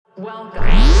Welcome.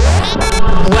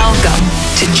 Welcome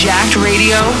to Jacked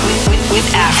Radio with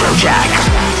Afrojack.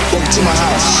 Welcome to my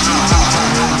house.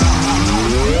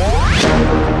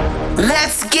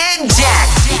 Let's get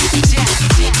jacked.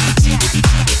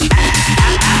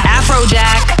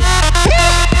 Afrojack.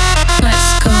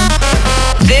 Let's go.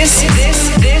 This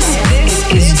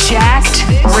is Jacked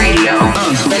Radio.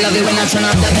 They love it when I turn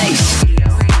up the bass.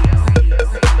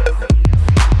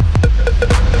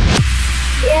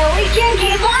 Yeah, we can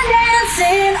keep on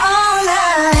dancing all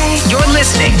night. You're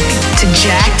listening to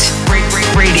Jacked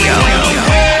Radio.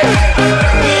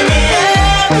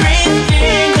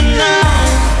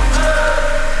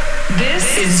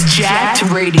 This is Jacked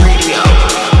Radio.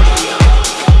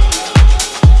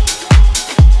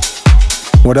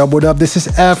 What up, what up? This is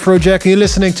Afrojack and you're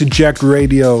listening to Jacked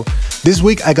Radio. This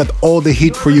week I got all the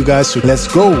heat for you guys, so let's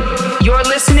go. You're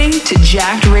listening to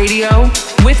Jacked Radio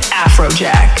with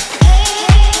Afrojack.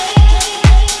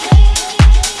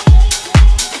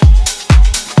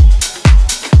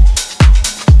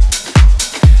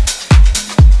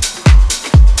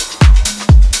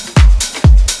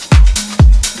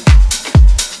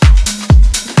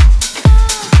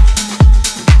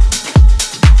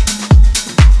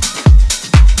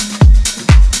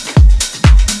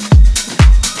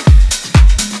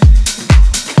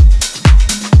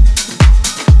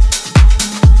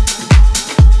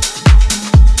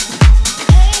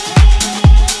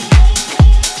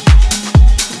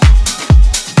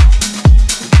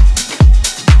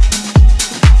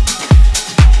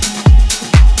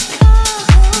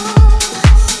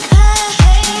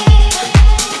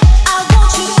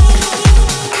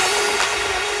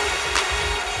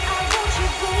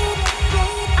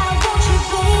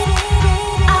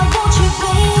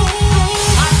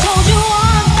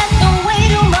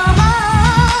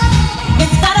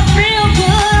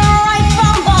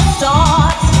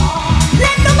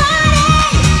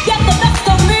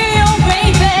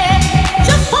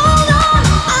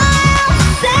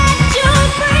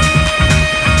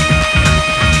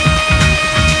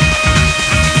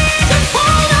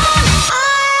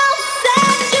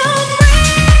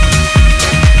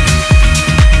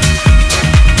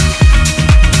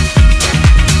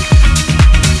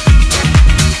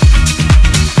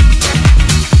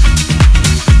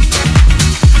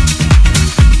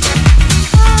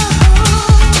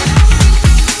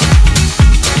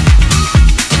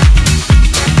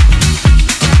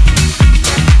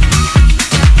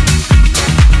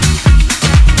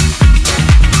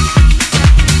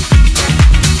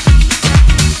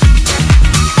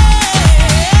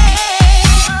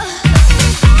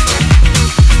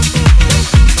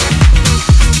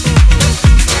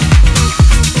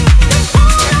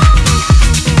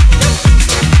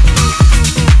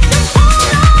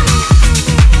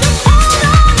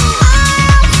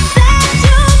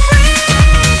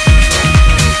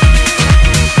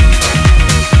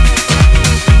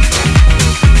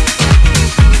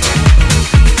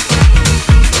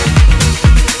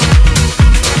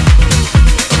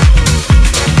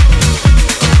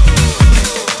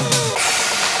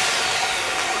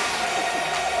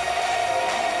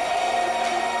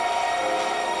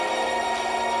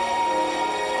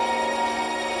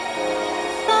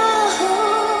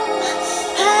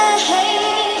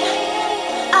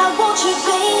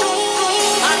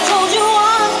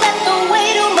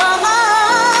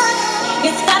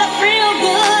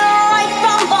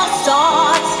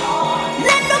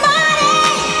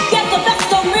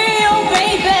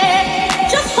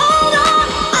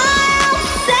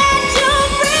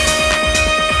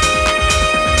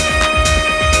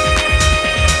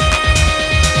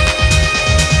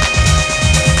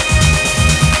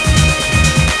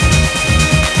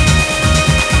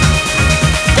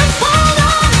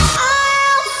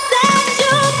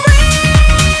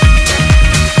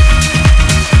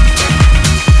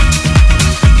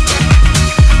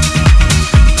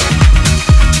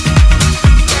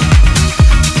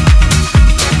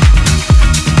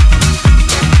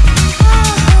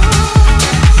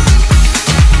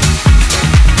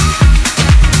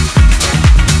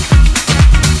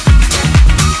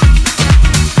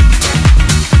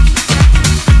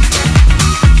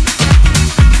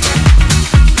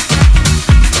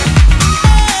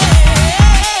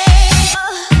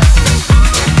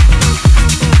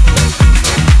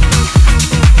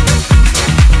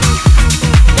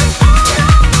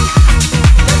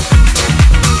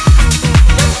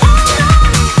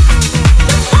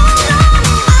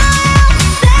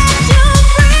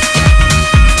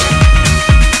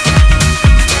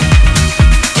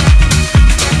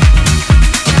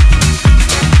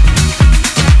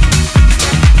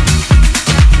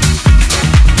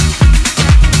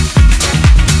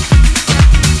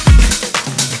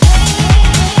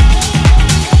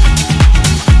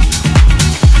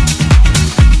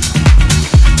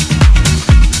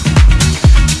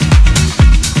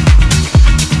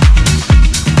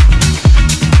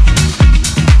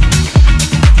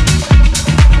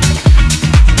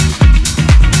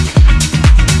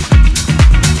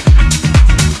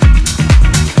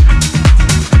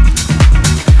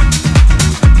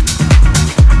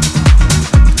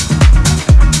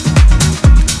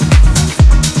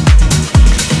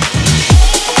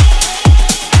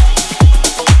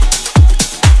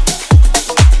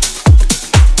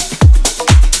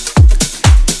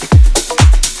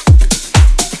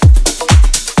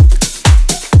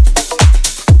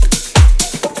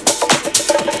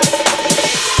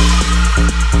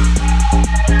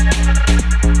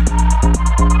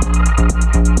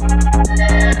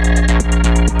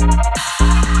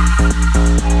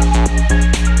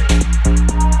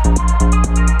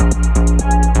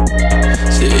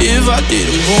 I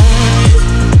didn't want it,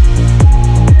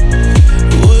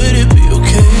 would it be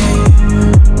okay?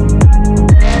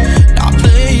 Not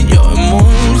playing your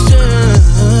emotions,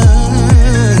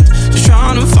 just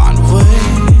trying to find a way,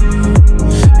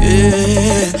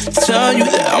 yeah, to tell you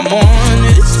that I'm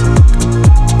honest,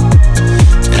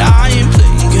 and I ain't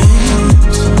playing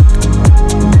games.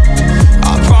 I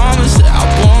promise that I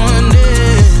want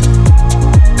it,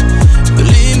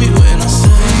 believe me when I say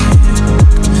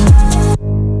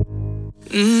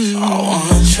I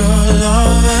want your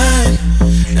love back.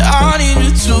 I need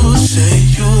you to say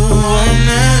you want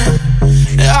it.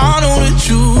 I know that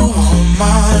you want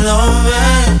my love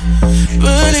back.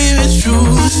 Believe it's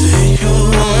true, say you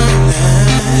want it.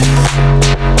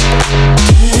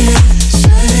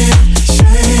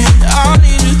 I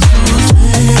need you to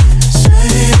say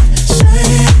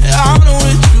I know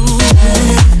that you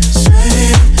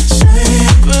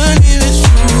believe it's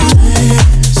true.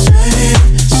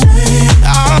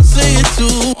 I'll say it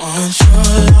too. Want your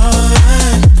love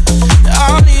back.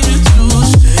 I need you to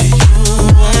say you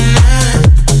want it.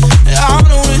 I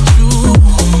know that you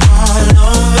want my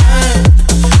love back.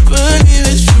 Believe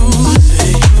it's true.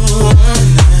 Say you want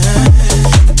it.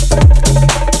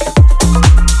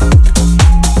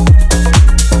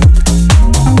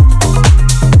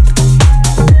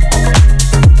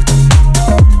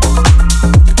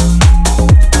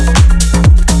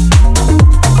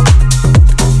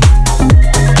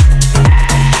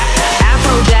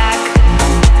 Afrojack.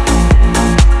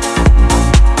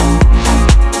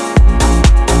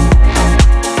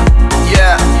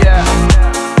 Yeah, yeah.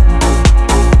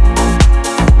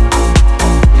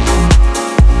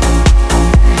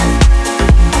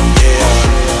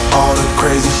 Yeah, all the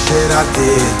crazy shit I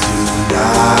did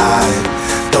tonight,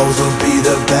 those will be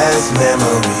the best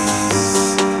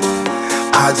memories.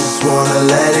 I just wanna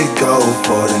let it go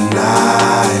for the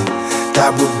night.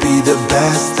 That would be the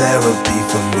best therapy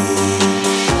for me.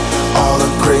 All the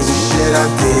crazy shit I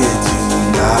did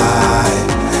tonight,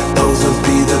 those will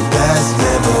be the best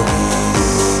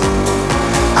memories.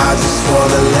 I just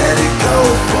wanna let it go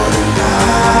for the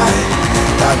night.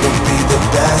 That would be the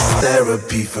best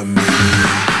therapy for me.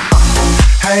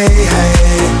 Hey,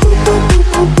 hey,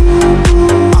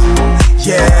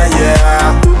 yeah,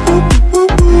 yeah.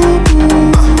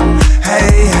 Hey,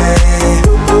 hey,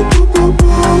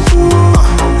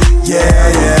 yeah,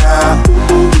 yeah, yeah.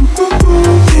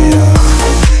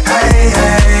 Hey,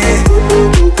 hey,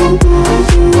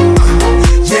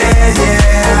 yeah,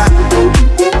 yeah.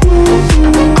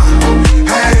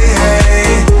 Hey,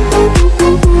 hey,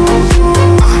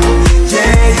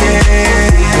 yeah.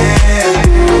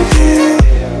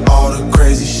 All the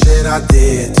crazy shit I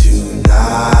did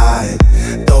tonight,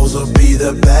 those will be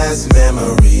the best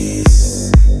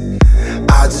memories.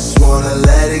 I just wanna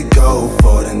let it go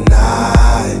for the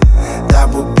night. That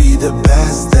would be the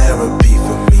best therapy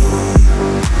for me.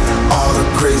 All the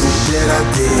crazy shit I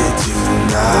did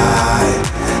tonight,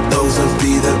 those will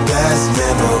be the best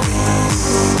memories.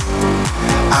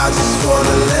 I just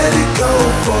wanna let it go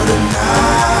for the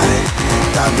night.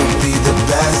 That would be the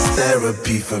best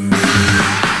therapy for me.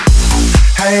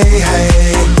 Hey,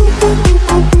 hey,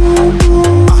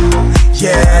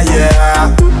 yeah, yeah.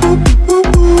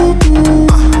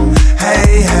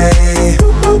 Hey, hey,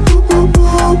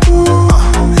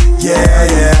 yeah,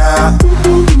 yeah.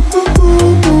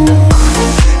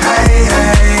 Hey,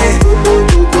 hey,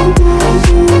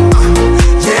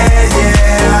 yeah,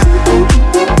 yeah.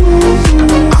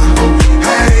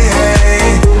 Hey, hey,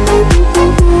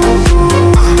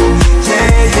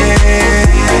 yeah, yeah.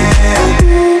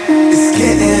 It's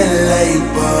getting late,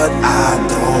 but I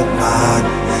don't mind.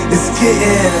 It's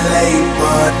getting late,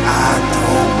 but I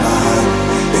don't mind.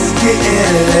 It's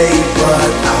getting late,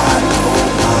 but I don't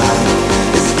mind.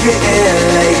 It's getting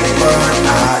late, but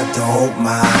I don't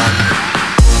mind.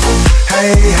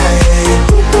 Hey, hey,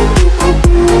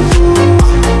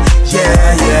 yeah,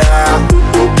 yeah.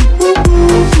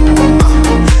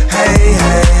 Hey,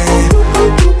 hey,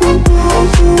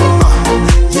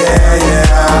 yeah,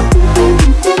 yeah.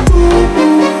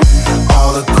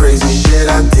 All the crazy shit I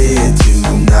did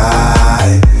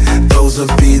tonight, those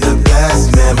will be the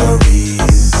best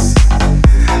memories.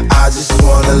 I just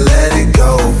wanna let it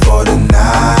go for the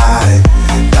night.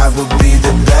 That would be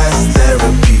the best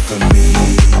therapy for me.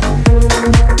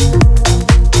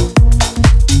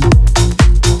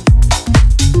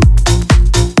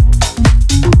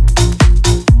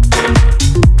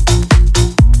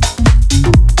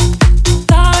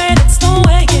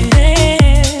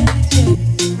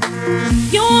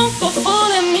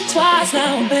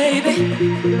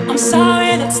 I'm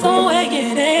sorry, that's the way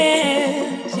it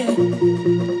is. Yeah.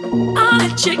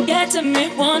 let you get to me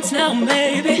once now,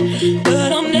 baby,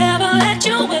 but I'll never let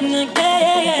you win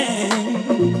again.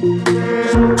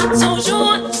 I told you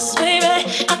once, baby,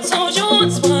 I told you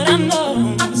once what I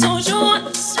know. I told you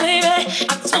once, baby,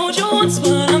 I told you once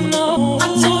what I know. I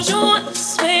told you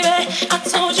once, baby, I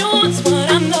told you once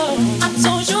what I know. I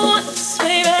told you once,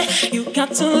 baby, you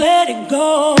got to let it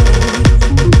go.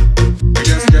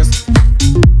 Yes, yes.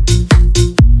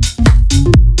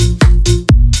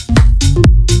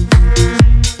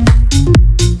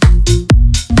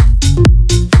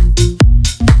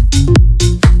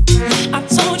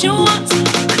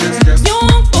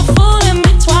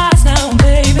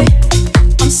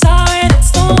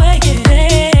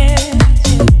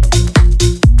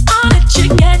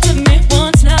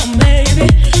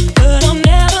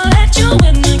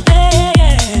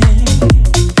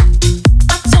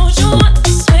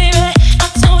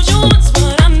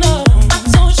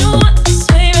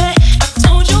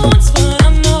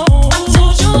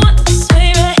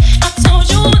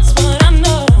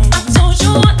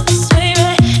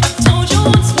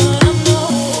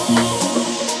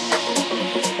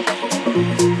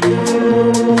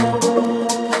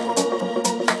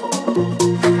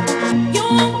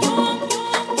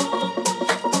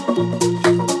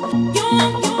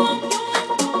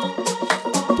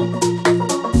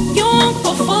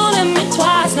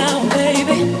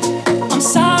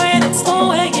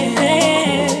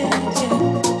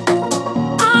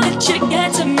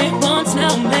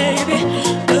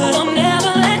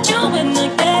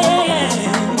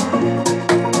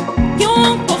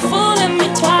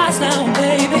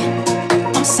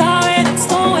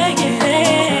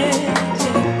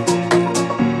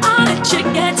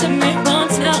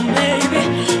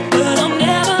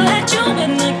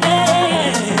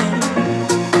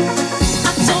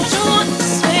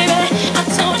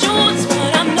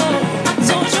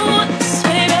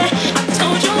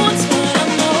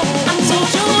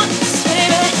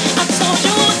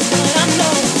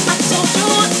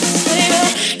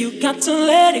 To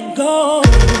let it go.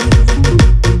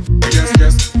 Yes,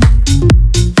 yes.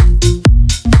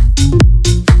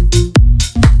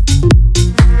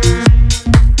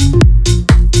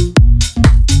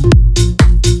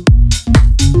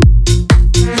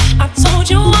 I told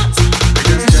you once,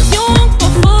 you won't go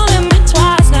fooling me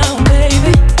twice now,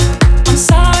 baby. I'm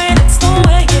sorry, that's the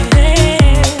way it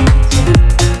is.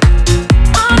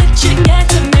 I'll let you get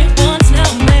to me once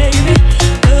now, baby,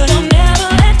 but I'll never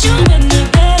let you in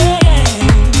again.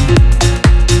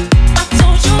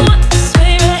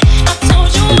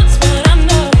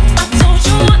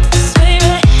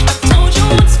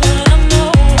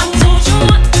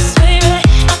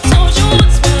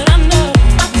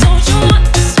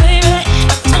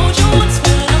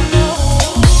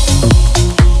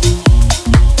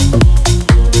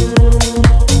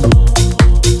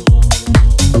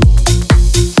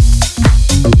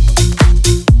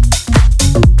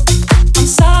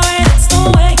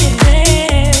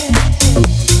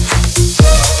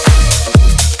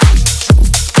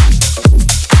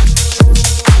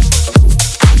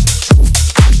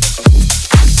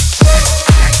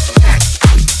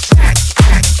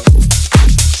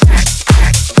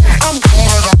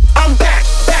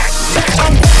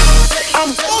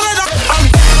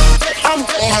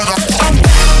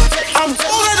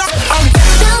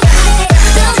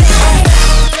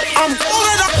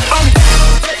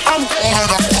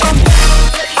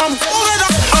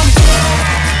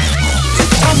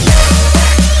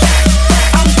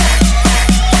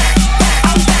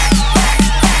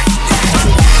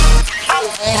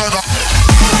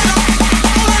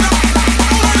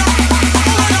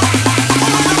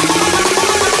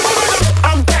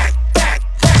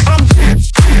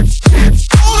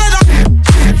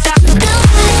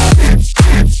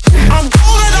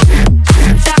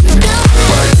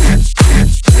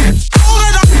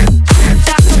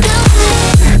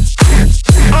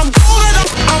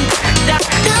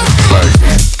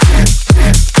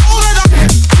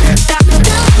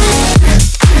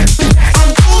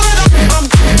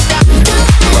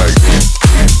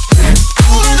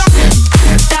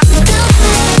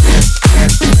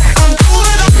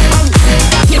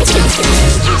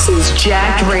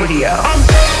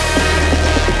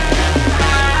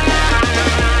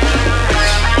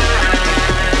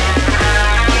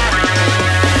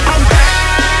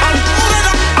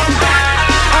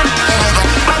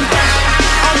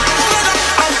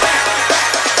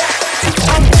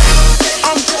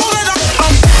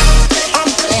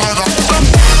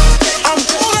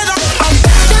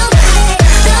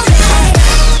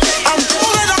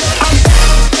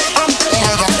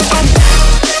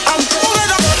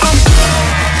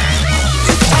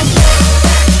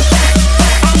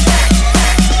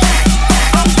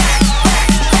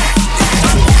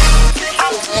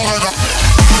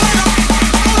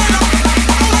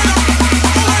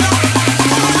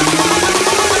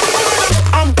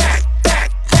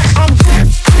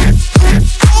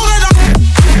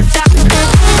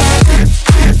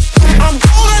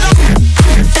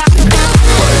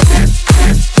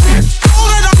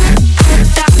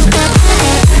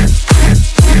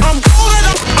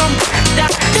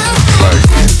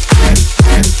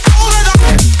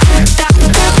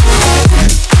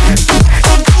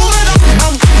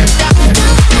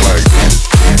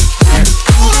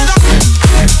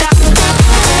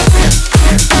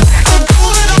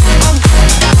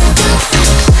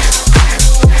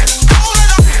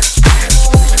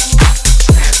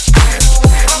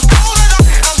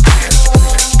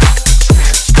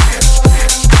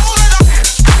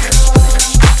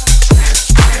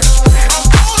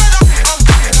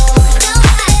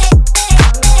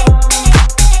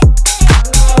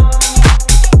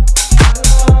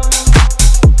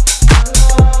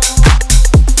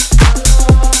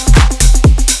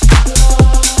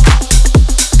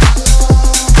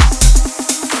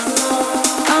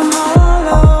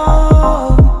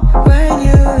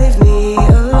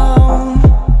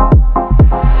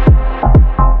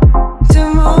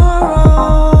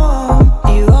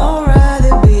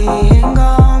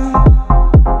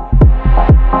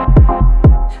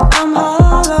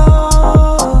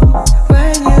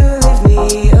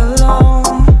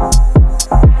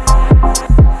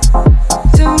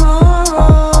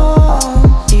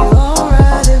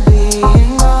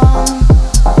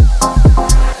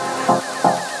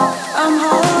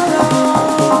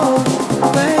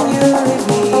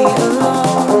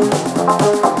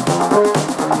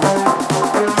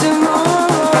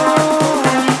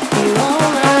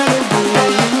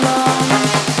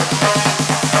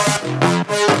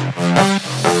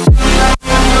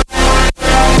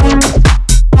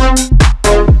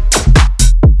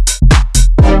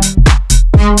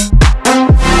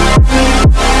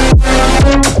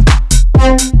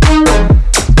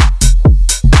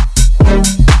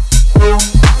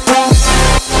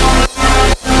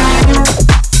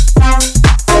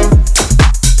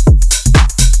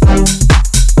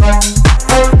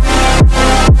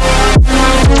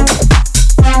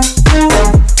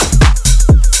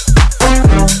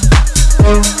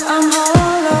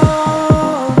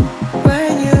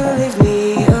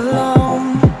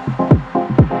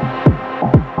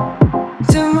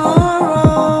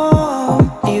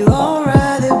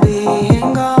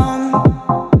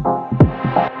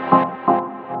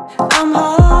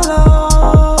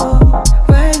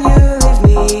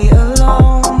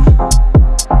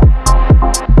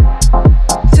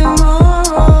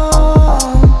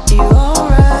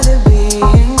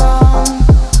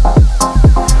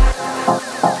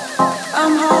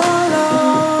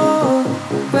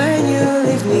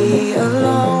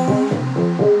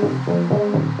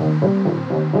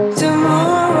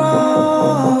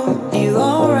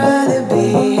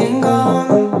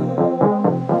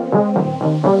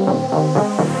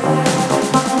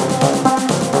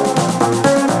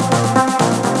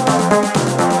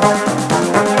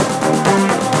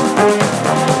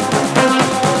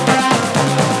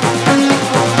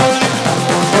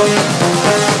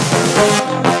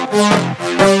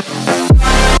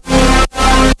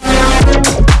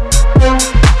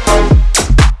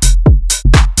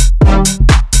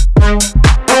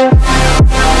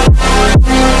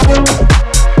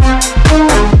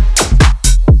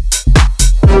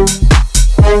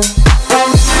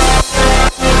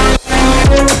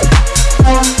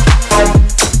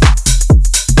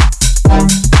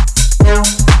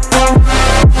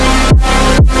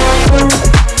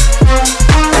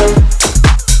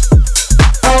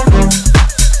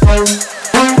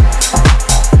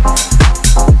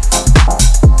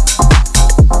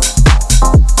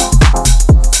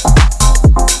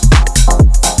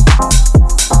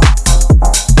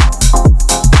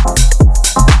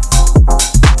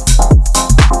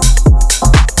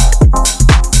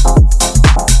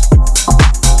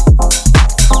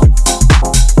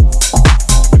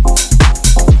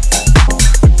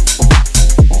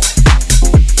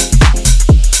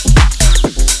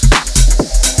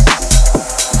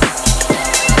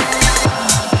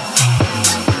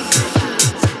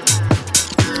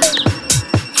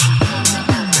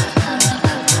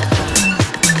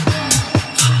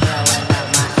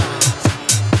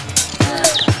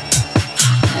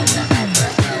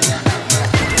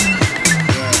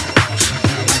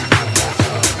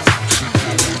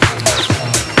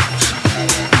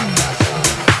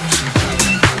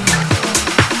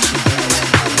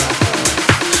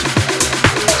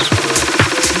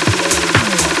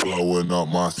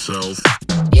 myself.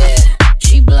 Yeah,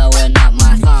 she blowing up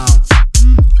my phone.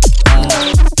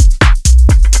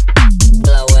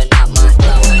 Blowing up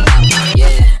my,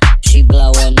 yeah, she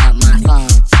blowing up my phone.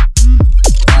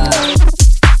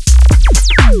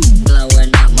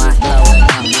 Blowing up my,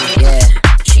 yeah,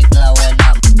 she blowing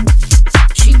up my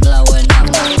phone. She blowing up,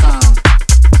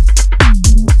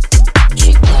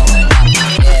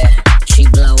 yeah, she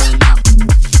blowing up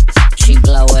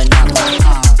my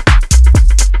phone.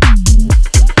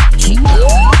 She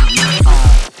blowing up.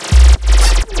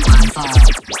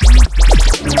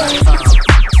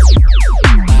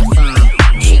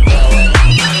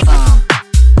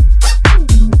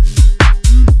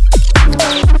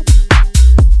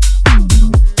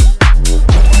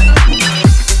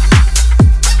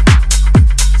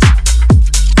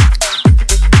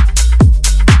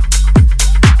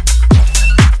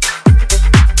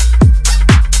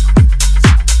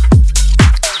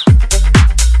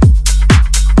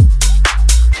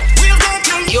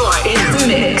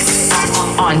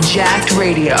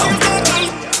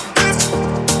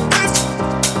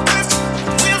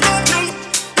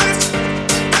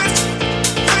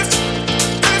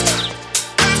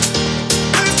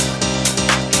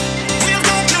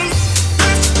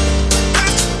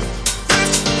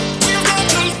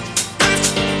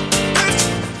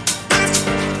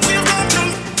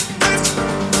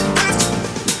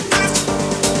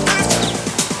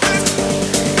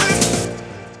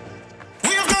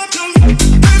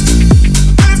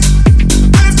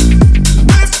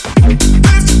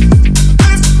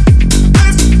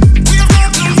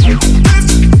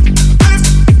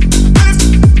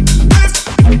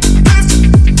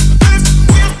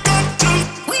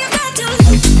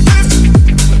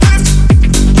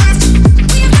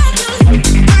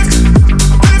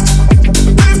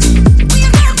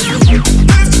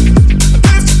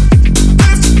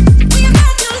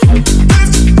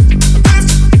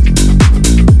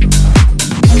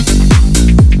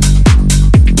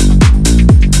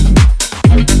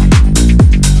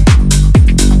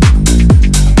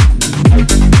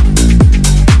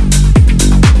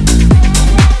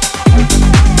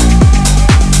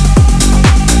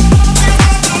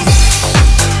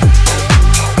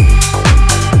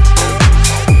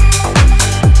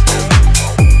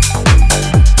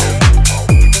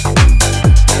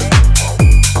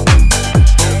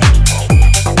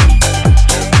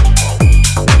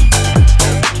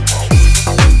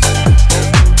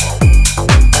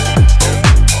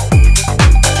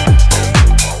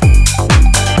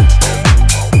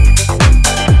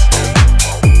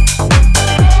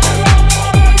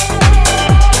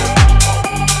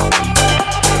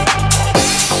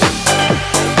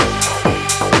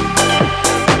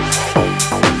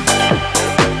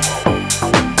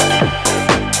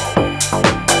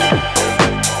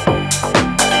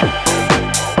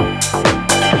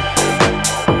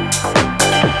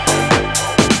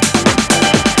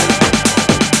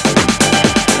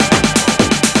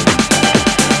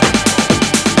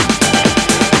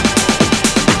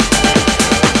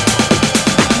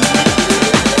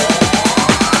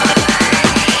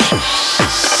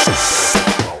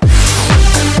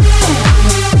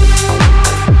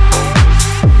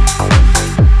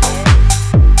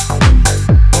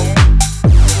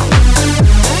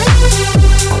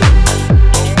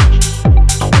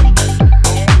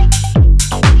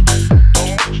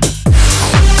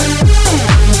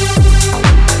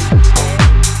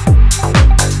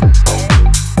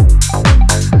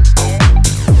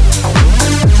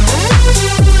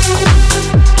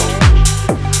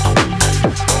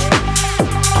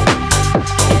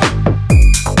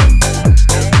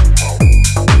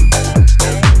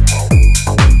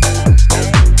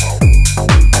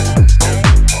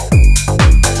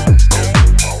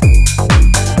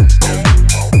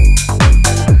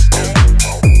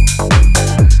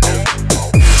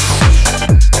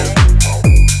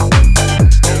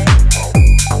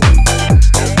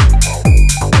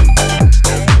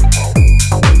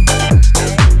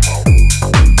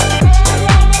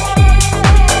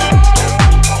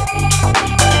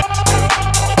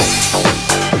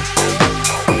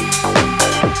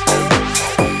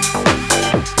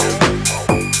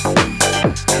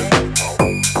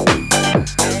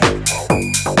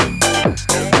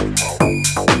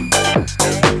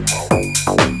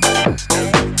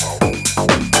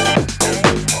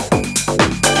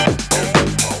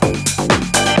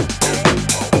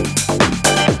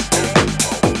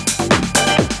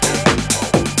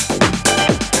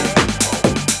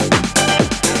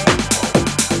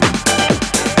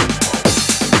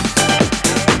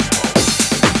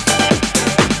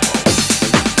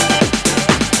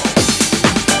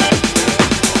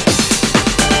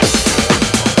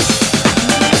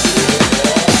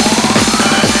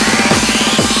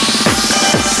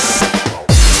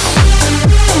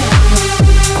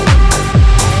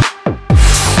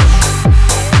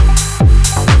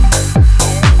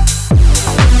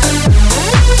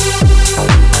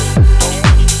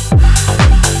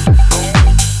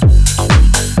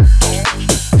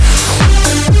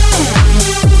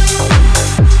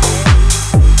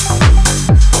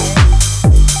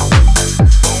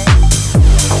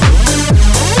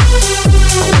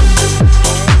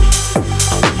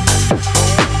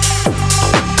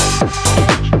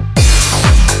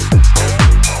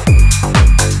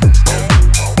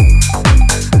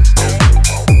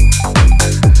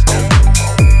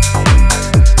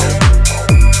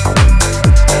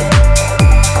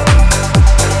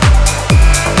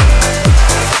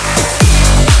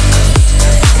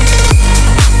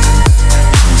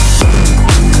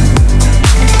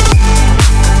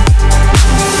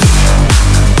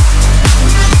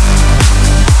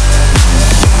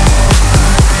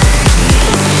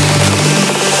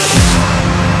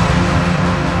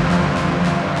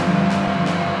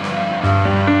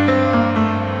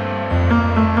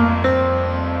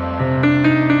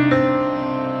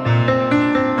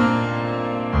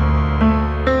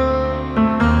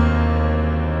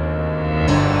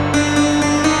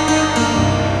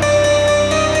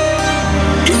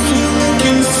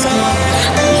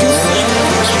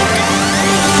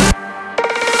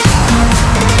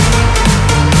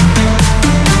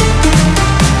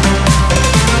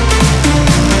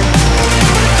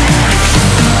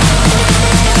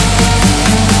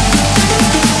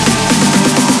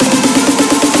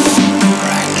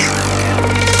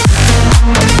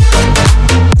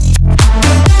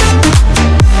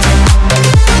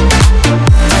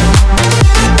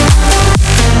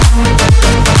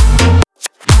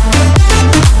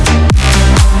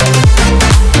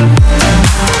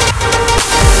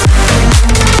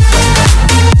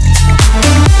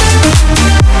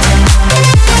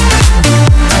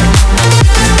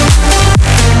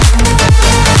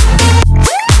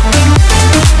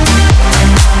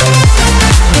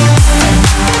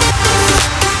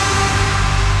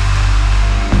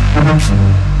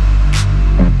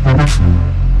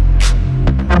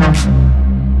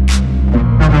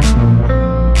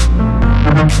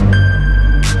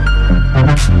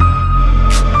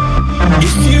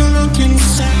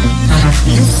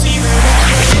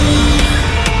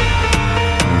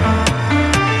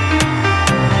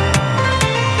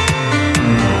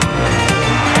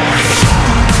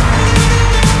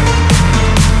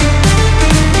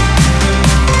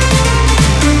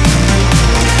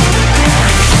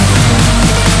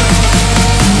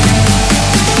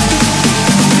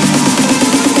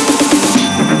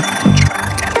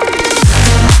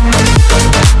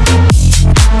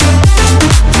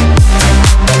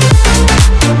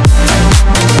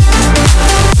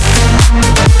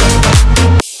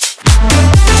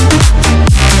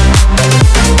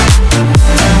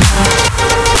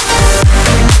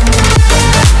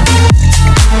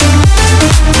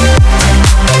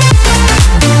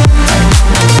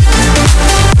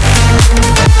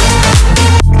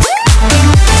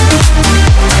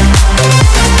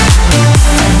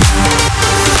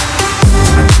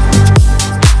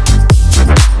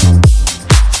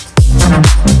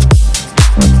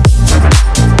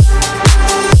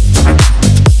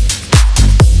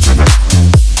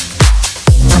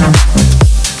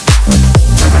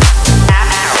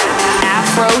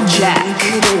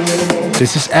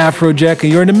 This is Afrojack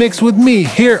and you're in the mix with me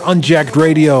here on Jacked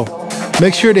Radio.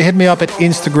 Make sure to hit me up at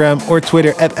Instagram or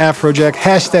Twitter at Afrojack,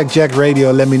 hashtag Jacked Radio.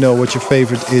 Let me know what your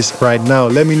favorite is right now.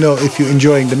 Let me know if you're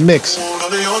enjoying the mix.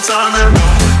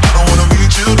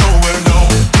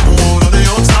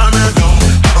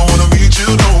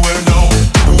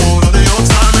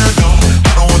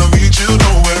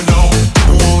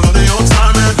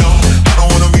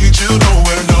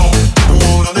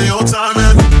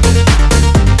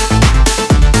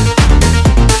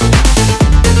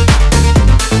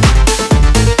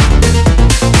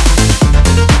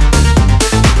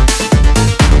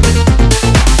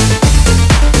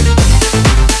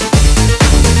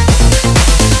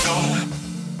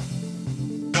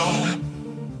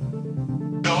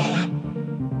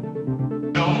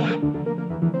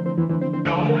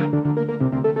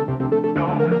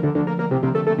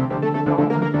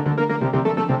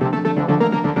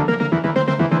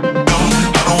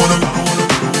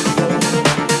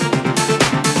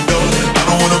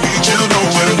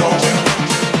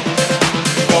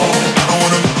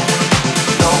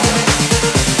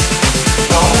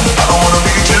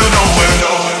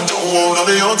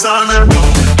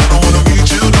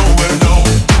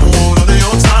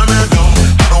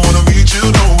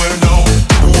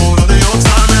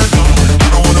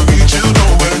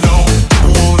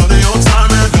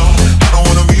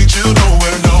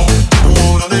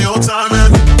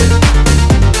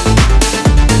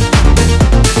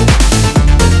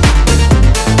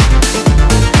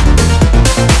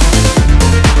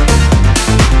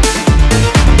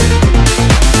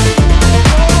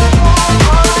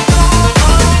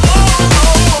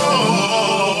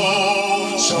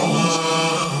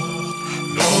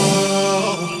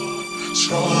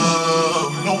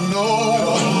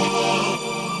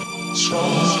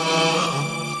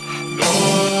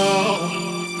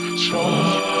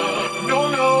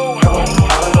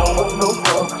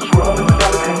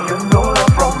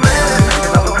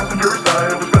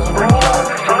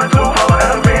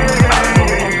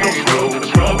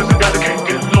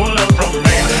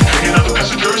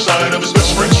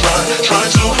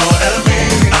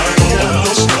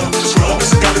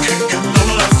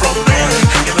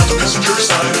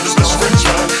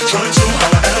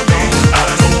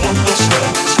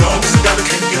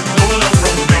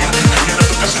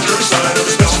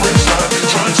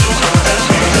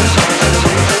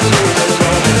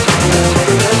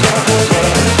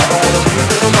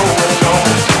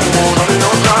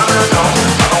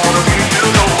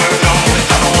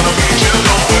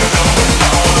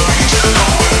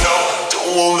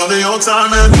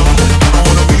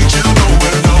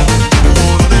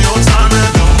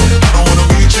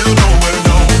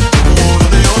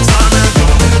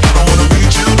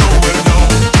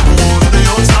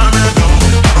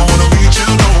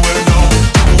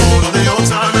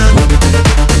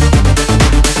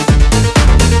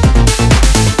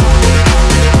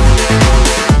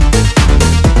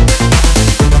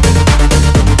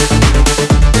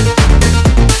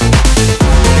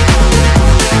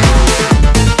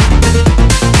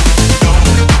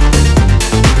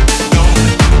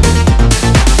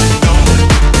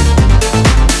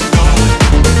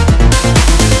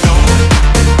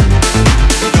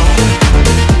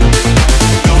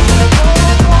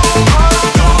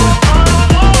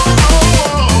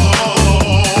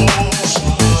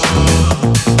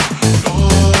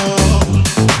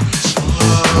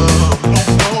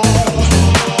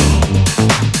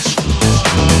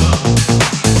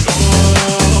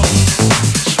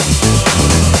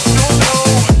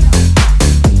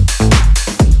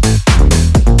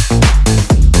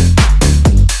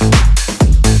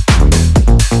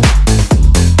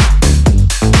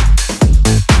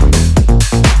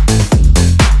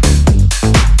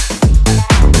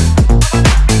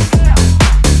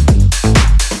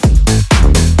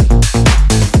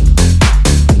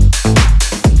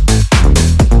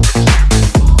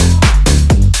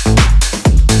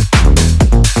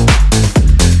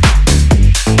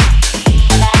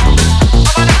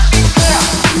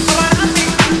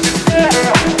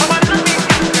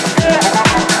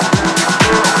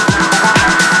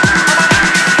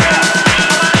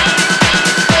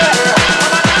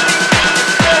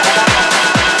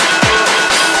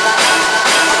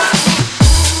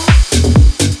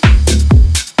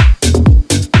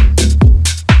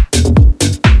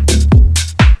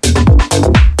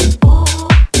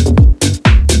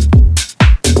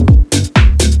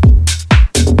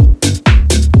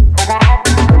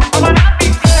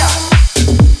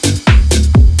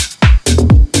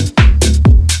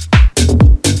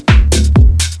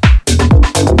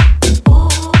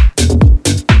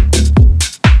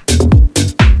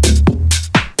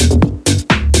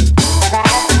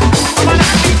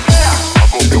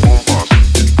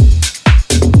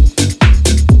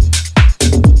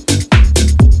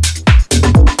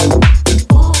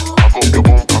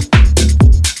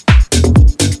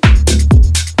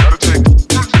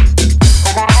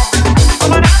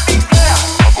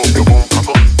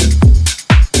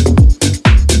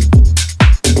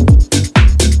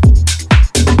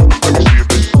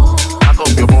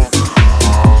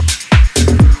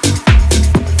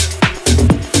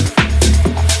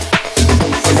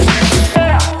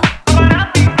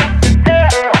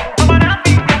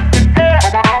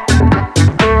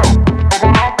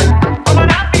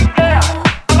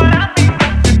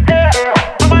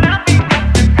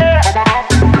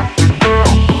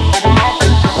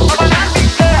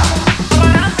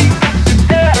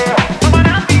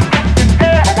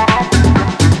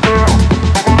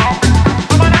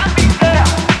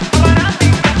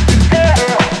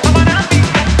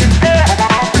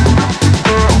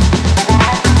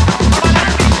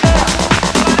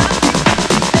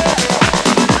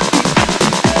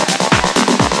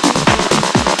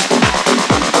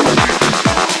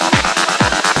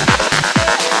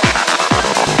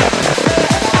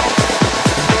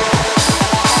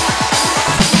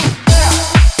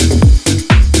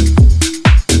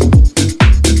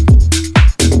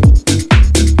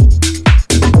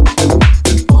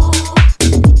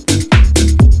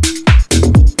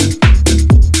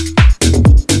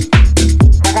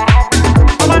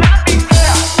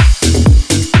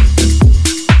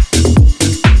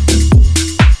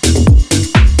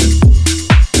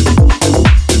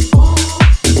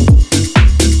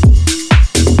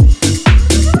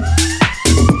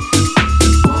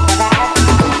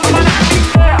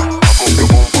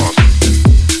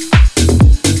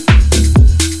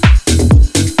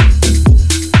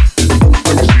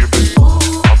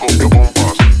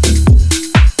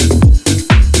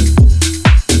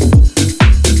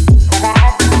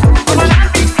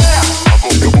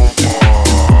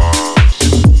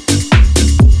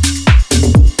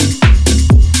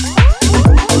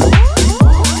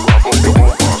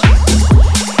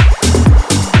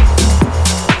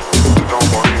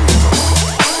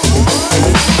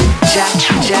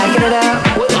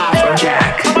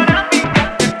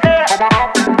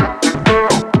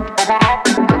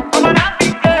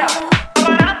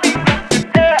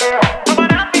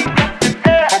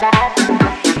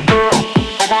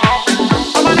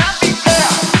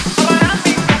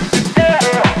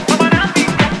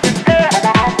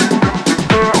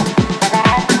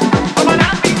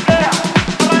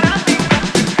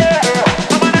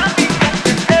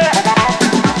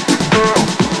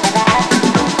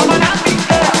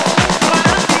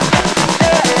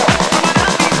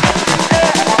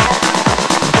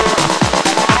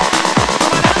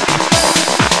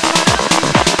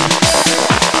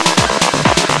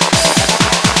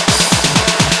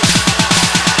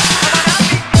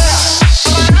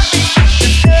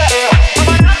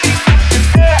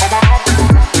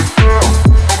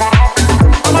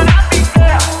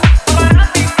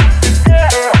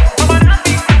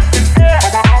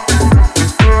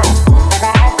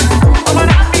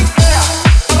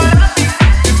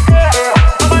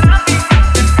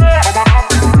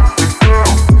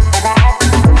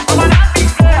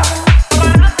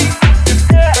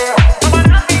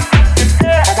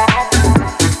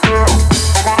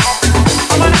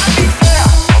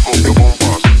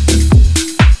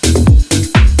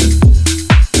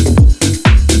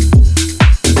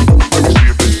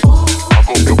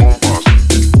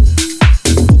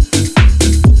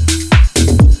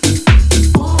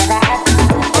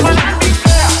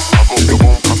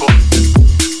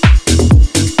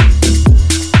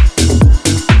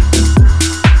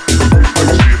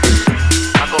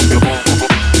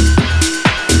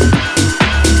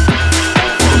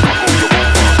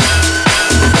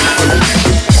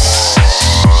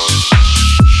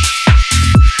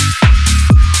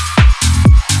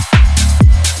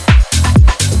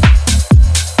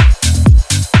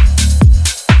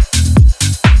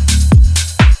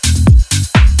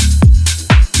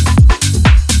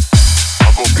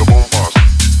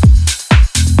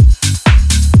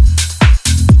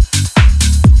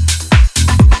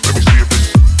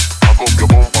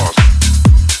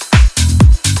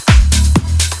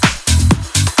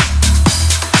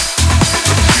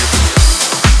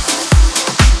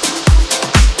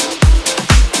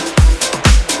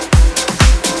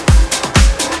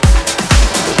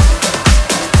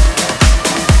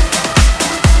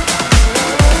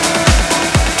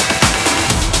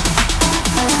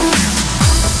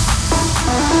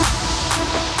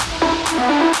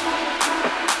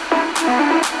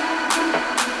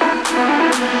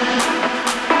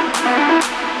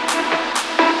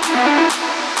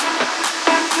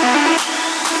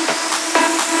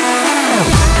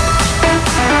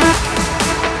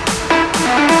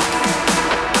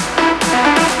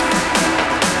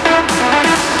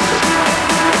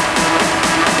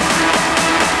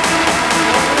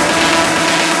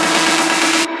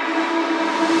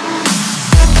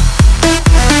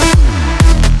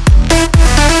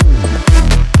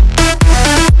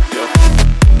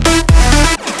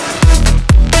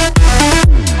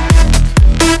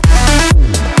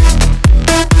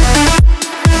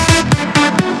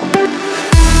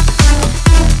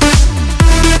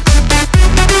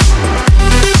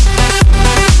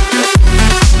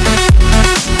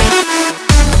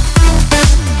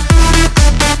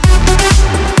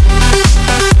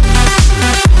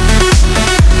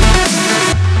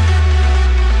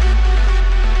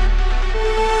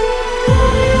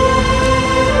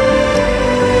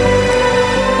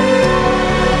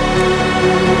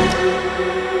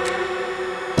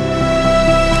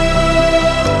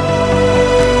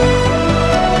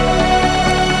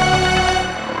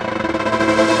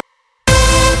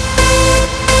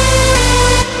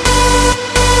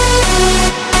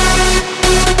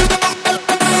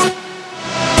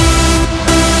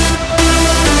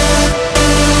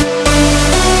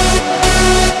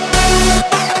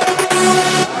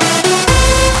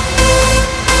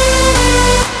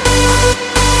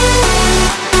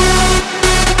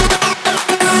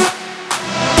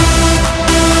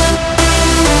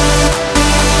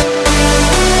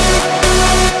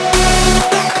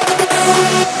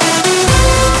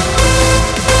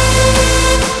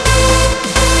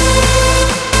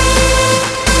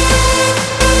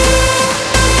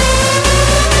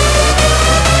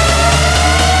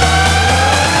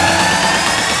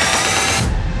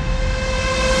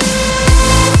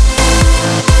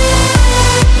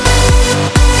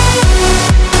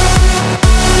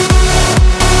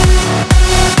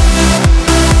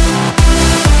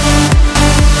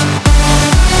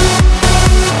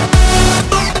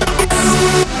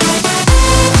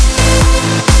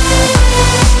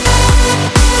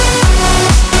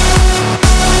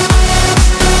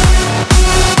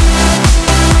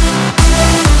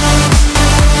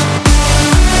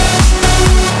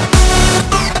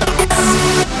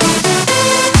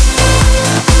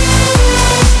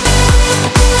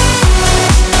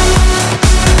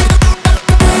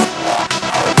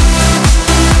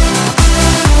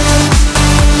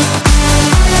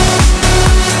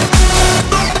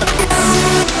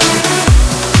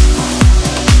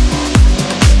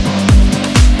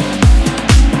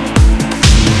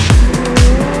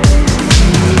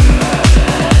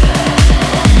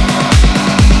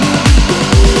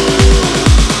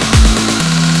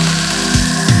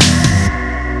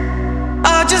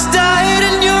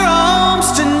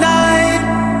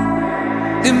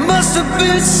 have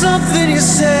been something you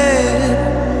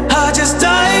said. I just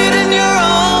died in your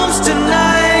arms tonight.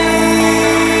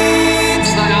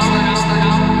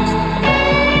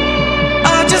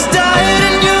 I just died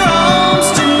in your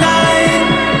arms tonight.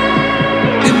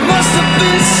 It must have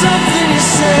been something you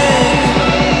said.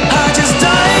 I just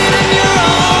died in your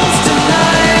arms tonight.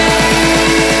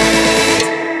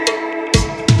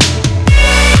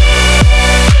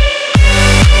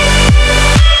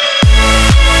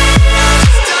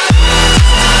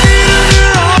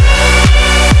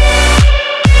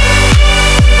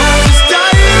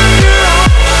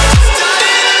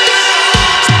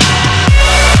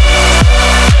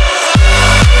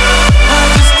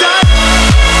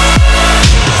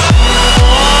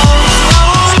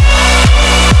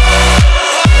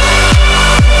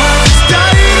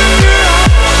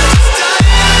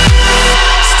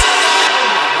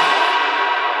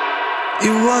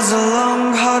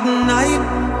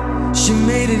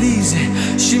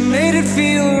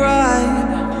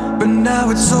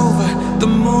 It's over, the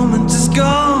moment is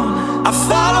gone. I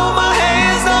follow my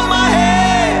hands on my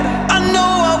head. I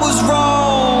know I was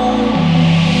wrong.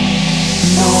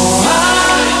 No,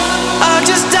 I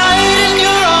just died in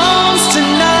your arms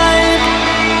tonight.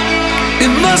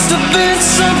 It must have been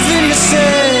something you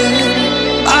said.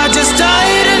 I just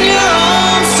died in your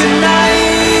arms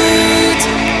tonight.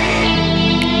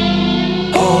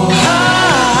 Oh,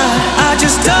 I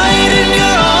just died in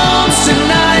your arms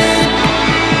tonight.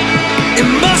 It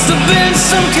must have been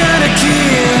some kind of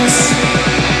kiss.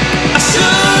 I should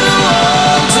have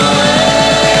walked away.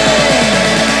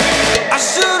 I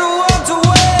should have walked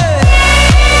away.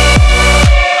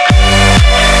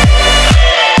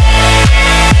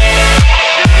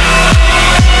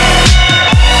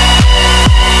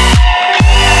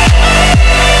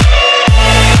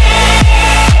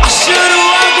 I should have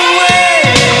walked away.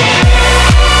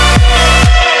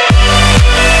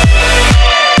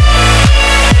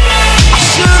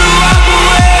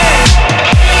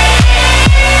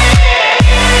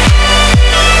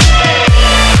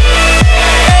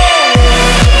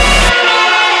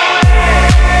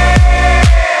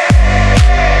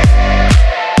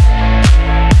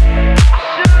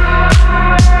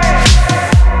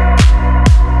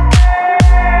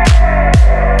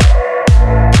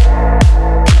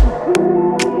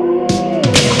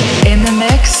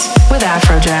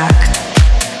 Afrojack.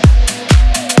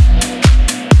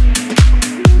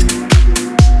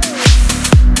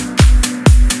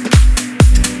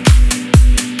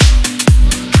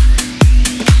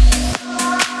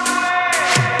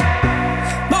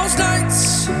 Most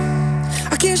nights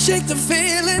I can't shake the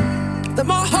feeling that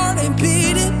my heart ain't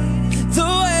beating the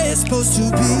way it's supposed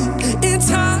to be. In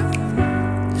time,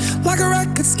 like a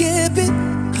record skipping,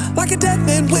 like a dead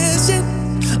man wishing.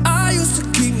 I used to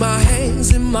keep my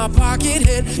hands in my pocket,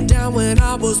 head down when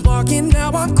I was walking.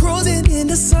 Now I'm cruising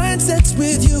into sunsets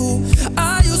with you.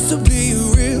 I used to be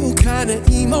real kinda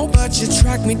emo, but you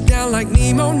tracked me down like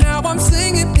Nemo. Now I'm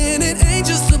singing and it ain't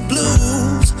just the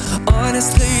blues.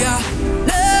 Honestly, I've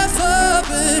never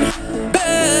been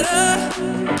better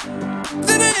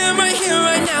than I am right here,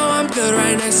 right now. I'm good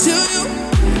right next to you.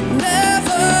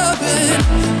 Never been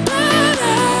better.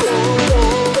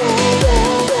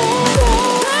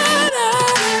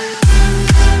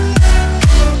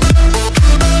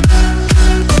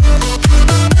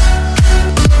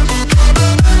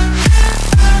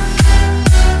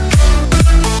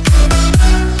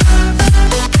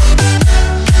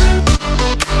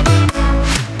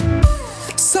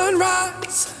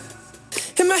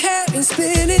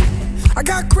 Spinning, I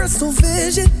got crystal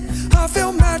vision. I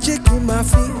feel magic in my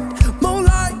feet.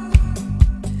 Moonlight,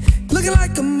 looking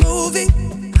like a movie,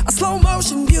 a slow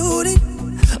motion beauty.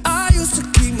 I used to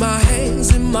keep my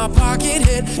hands in my pocket,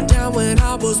 head down when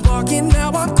I was walking.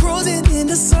 Now I'm cruising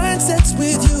into sunsets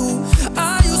with you.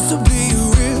 I used to be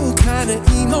real kinda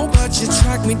emo, but you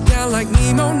tracked me down like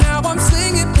Nemo. Now I'm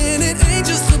singing and it ain't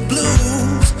just the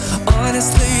blues.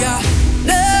 Honestly, I've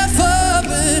never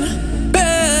been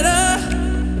better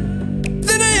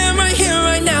than I am right here,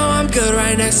 right now. I'm good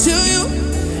right next to you.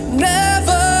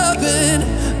 Never been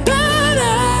better.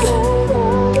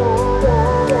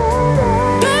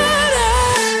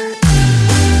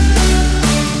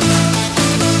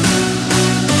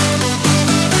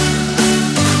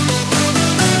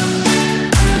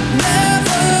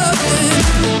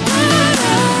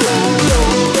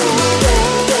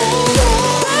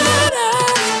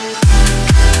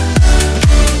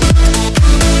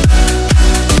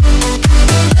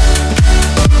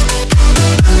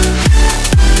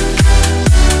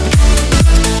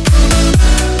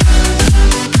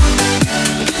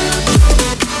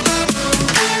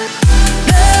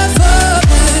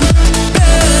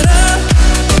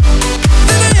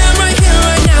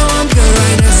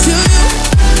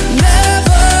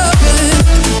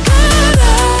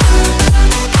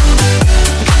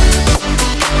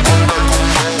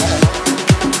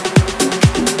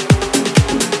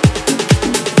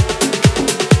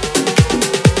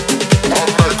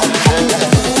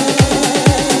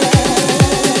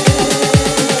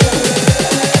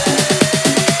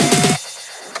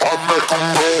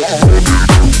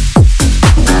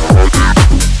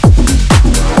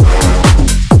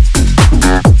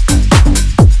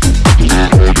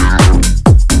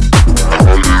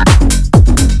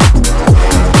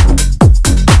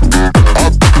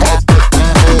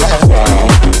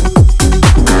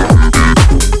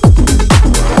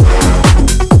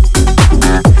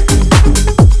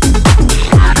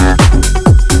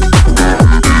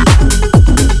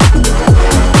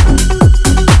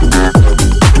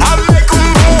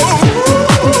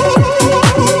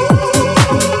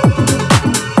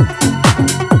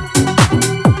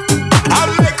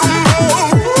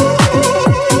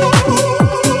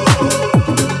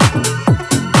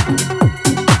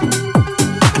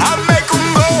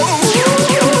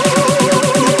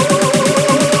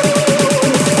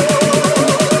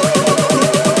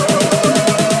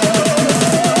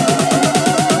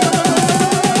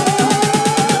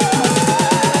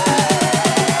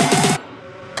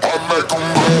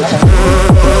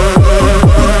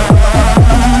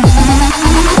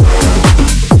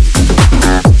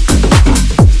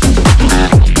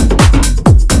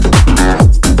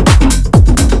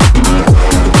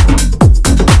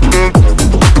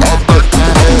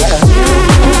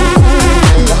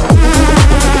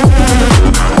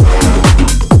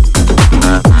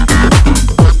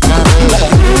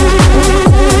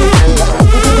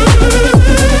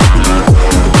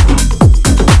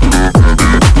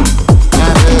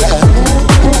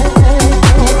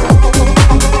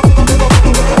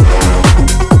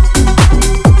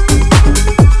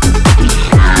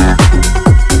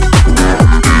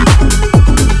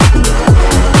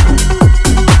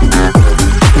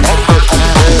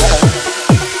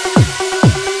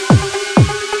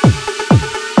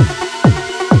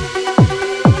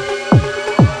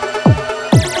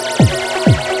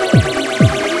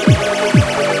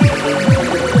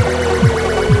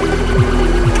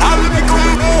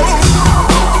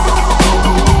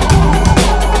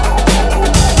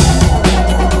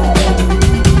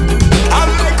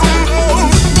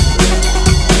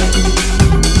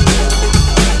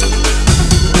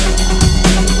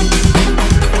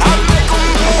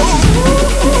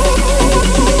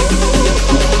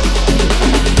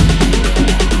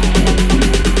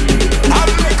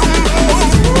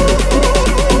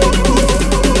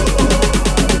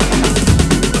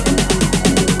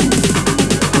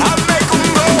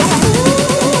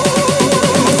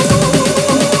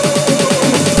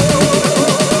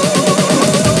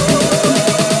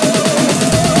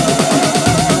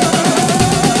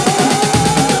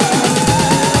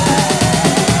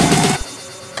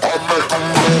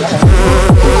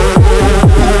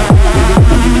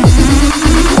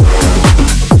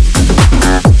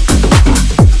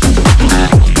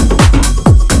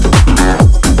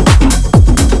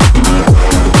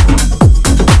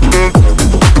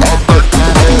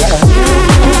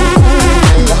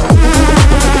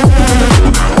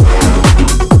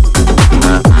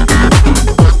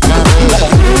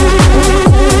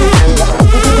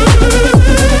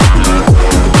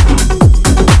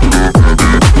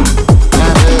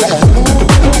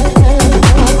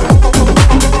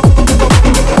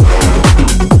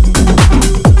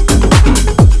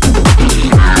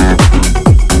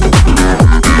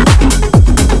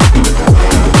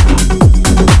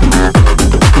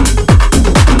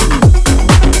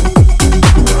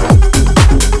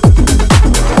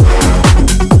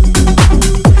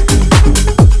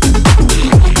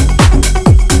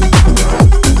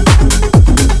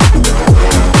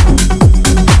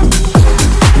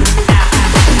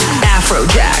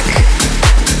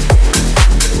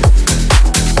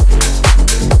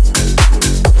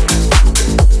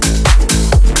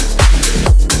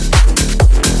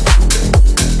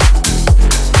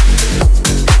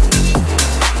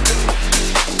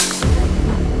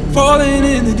 Falling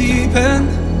in the deep end,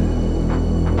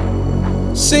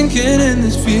 sinking in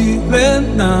this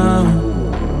feeling now.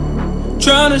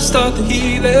 Trying to start the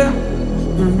healing,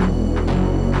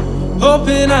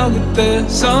 hoping I'll get there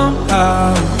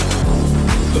somehow.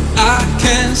 But I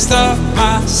can't stop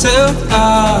myself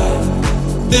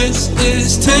out. This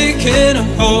is taking a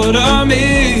hold on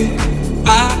me.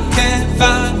 I can't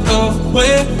find a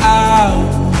way out.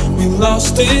 We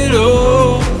lost it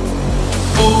all.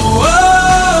 Oh,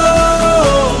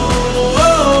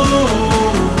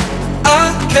 I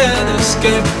can't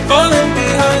escape falling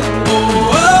behind.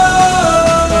 Oh,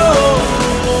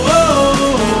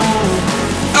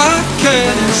 I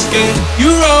can't escape.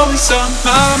 You're always on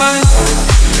my mind.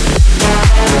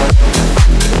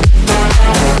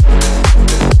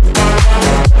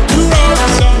 You're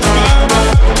always on my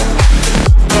mind.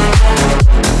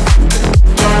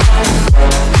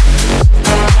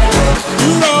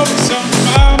 You're always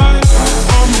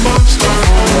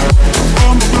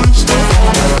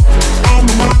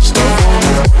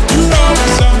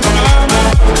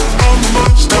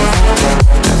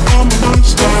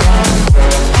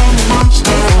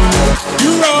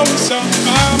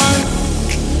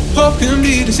hope can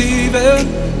be deceiving.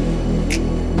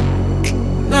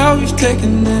 Now you've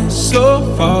taken it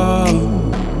so far.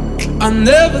 I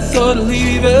never thought of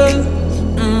leaving,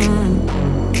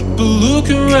 but look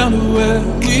around at where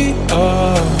we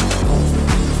are.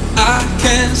 I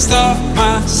can't stop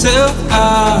myself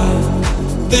out.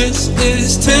 This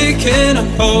is taking a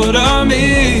hold on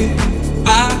me.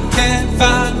 I can't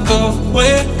find a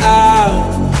way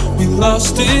out. We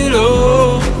lost it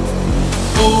all.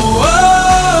 Oh, oh,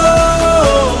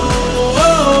 oh,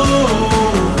 oh.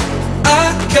 I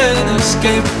can't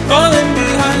escape falling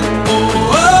behind.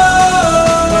 Oh, oh,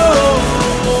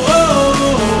 oh,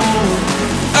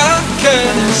 I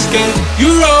can't escape.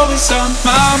 You're always on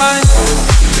my mind.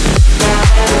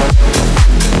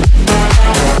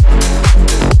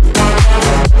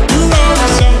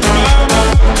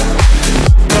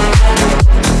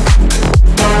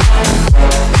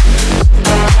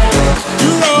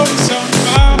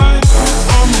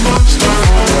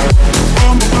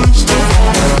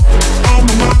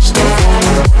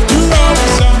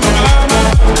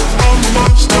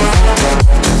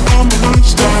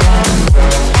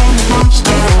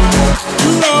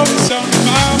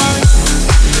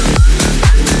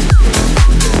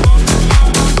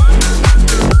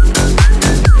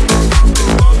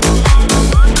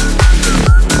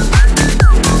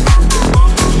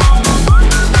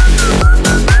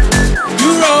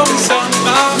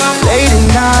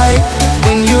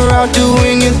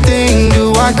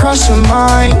 Cross your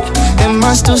mind. Am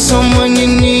I still someone you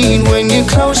need when you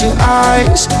close your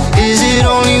eyes? Is it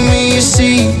only me you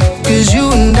see? Cause you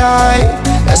and I,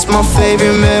 that's my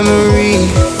favorite memory.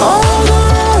 All the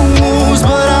wrong moves,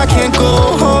 but I can't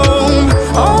go home.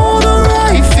 All the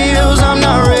right feels, I'm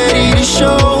not ready to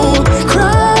show.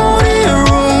 Crowded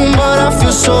room, but I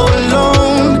feel so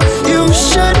alone. You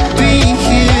should be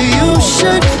here, you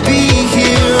should be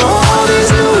here. All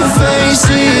these new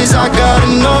faces, I gotta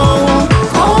know.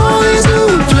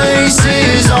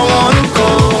 I wanna go.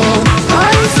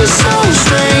 Life is so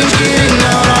strange, getting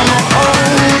out on my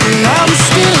own, and I'm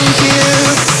still here,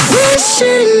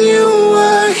 wishing you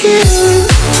were here.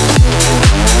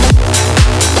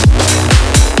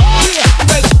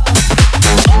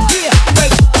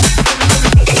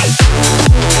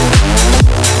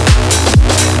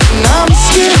 And I'm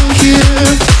still here,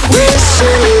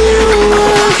 wishing you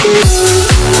were here.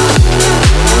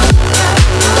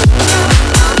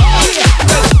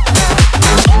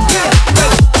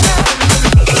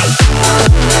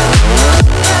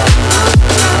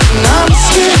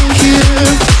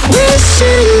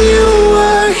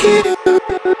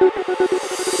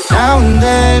 Now and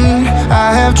then,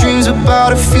 I have dreams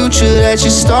about a future that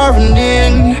you're starving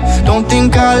in. Don't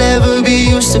think I'll ever be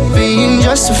used to being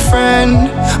just a friend.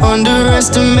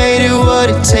 Underestimated what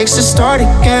it takes to start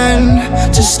again.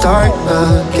 To start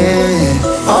again.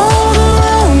 All the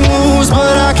wrong moves,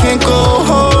 but I can't go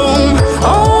home.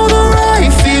 All the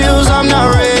right feels, I'm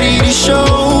not ready to show.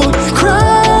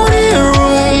 Crowded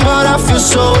room, but I feel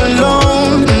so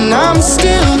alone. And I'm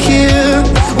still here,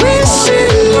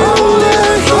 wishing you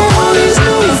were here. All these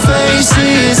new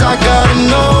faces, I gotta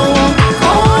know.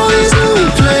 All these new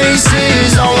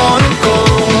places, I wanna go.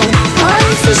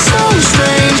 Life is so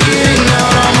strange, getting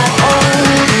out on my own.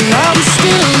 And I'm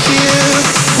still here,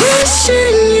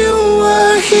 wishing you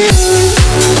were here.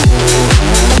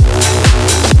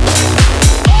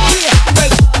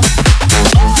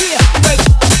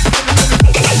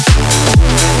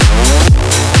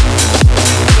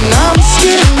 And I'm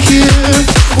still here,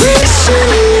 wishing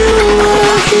you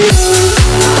were here.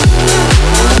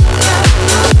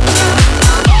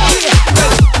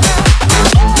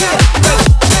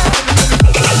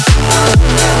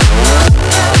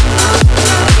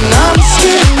 And I'm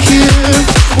still here,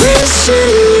 wishing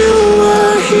you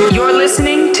were here. You're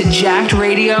listening to Jacked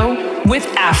Radio with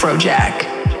Afrojack.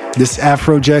 This is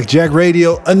Afrojack, Jack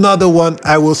Radio, another one.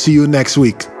 I will see you next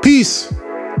week. Peace.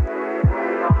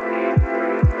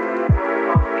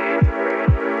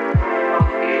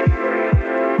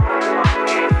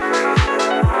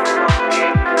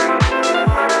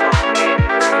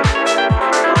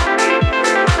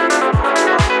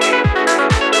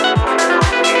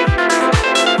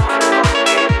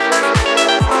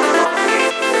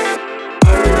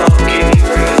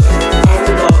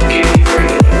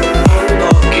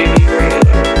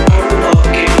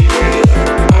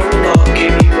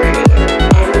 Regular.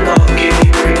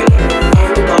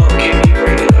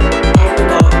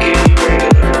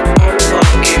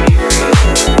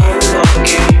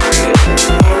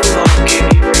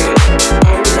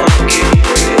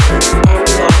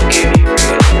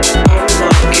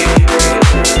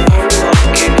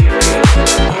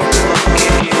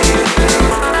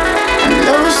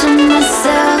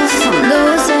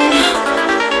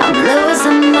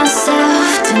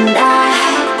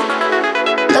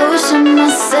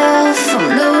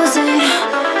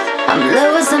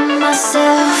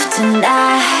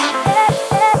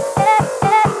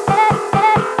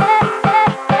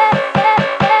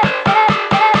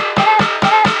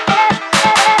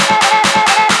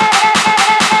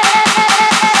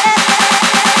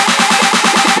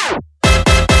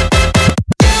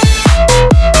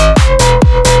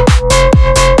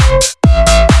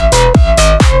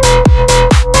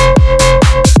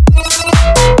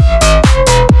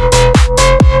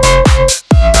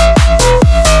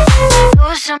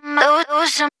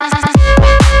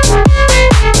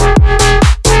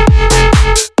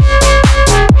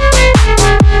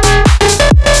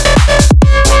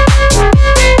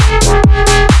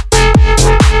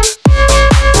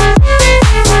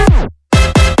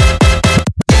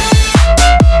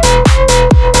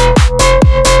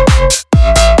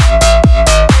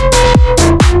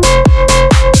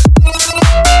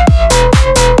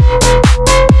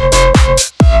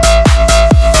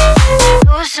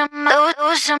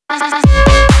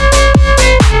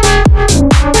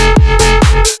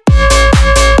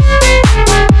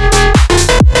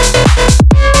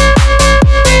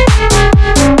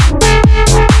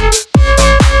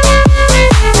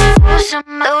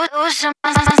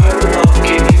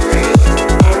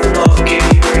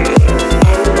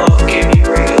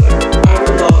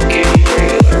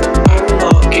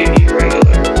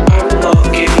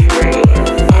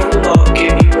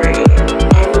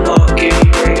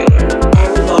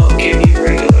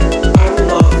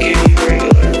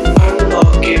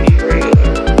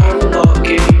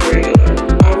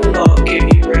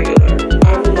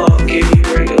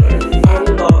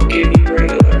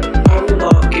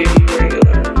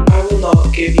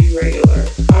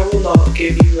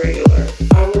 give you regular.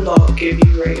 I will not give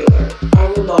you regular.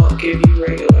 I will not give you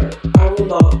regular. I will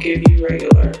not give you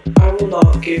regular. I will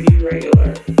not give you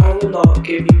regular. I will not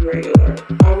give you regular.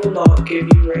 I will not give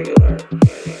you regular.